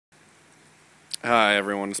Hi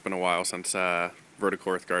everyone, it's been a while since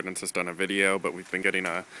Vertical Earth Gardens has done a video, but we've been getting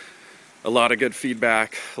a lot of good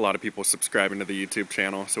feedback, a lot of people subscribing to the YouTube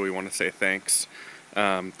channel, so we want to say thanks.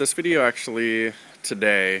 This video actually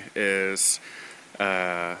today is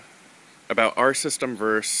about our system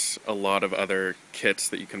versus a lot of other kits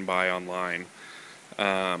that you can buy online.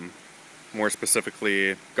 More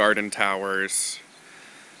specifically, garden towers,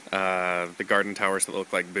 the garden towers that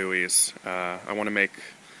look like buoys. I want to make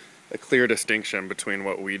a clear distinction between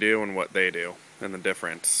what we do and what they do, and the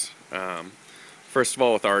difference. First of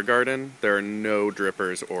all, with our garden, there are no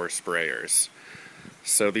drippers or sprayers.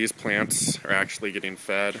 So these plants are actually getting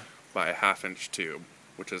fed by a 1/2-inch tube,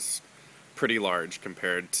 which is pretty large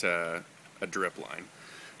compared to a drip line.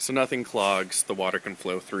 So nothing clogs, the water can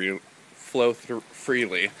flow through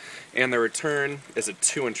freely, and the return is a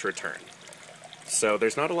 2-inch return. So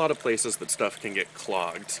there's not a lot of places that stuff can get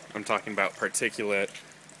clogged. I'm talking about particulate,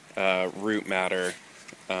 root matter,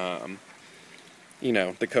 the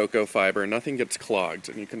cocoa fiber, nothing gets clogged,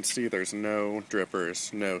 and you can see there's no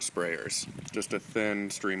drippers, no sprayers, just a thin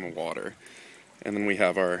stream of water. And then we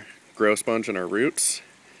have our grow sponge and our roots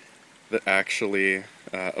that actually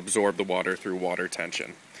absorb the water through water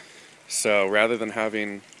tension. So rather than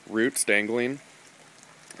having roots dangling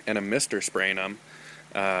and a mister spraying them,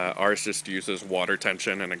 ours just uses water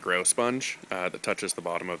tension and a grow sponge that touches the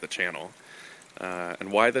bottom of the channel.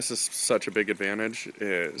 And why this is such a big advantage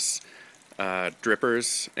is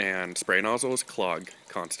drippers and spray nozzles clog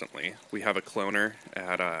constantly. We have a cloner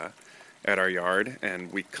at our yard,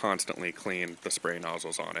 and we constantly clean the spray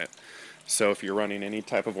nozzles on it. So if you're running any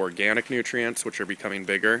type of organic nutrients, which are becoming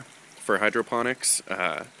bigger for hydroponics,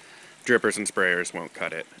 drippers and sprayers won't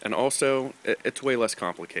cut it. And also, it's way less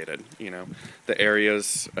complicated. The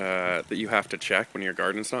areas that you have to check when your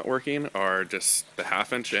garden's not working are just the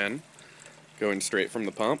 1/2-inch in, going straight from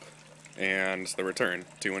the pump, and the return,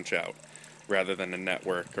 2-inch out, rather than a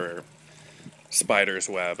network or spider's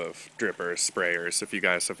web of drippers, sprayers. If you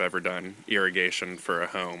guys have ever done irrigation for a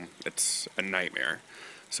home, it's a nightmare.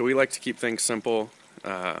 So we like to keep things simple,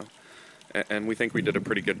 and we think we did a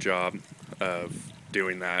pretty good job of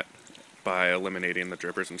doing that by eliminating the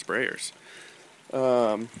drippers and sprayers.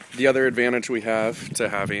 The other advantage we have to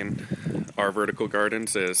having our vertical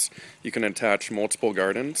gardens is you can attach multiple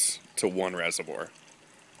gardens to one reservoir.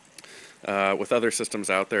 With other systems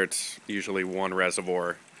out there, it's usually one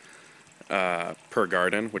reservoir per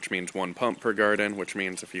garden, which means one pump per garden, which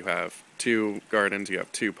means if you have 2 gardens, you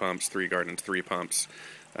have 2 pumps, 3 gardens, 3 pumps.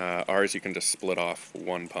 Ours, you can just split off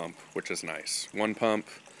one pump, which is nice. One pump,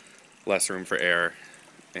 less room for air,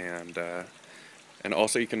 and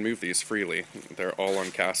also you can move these freely. They're all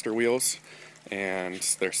on caster wheels, and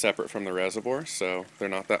they're separate from the reservoir, so they're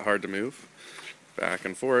not that hard to move back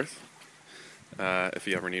and forth. If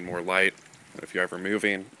you ever need more light, if you're ever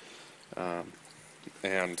moving,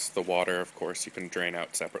 and the water, of course, you can drain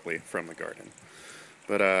out separately from the garden.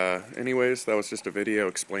 But anyways, that was just a video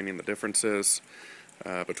explaining the differences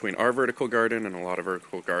between our vertical garden and a lot of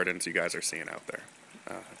vertical gardens you guys are seeing out there.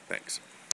 Thanks.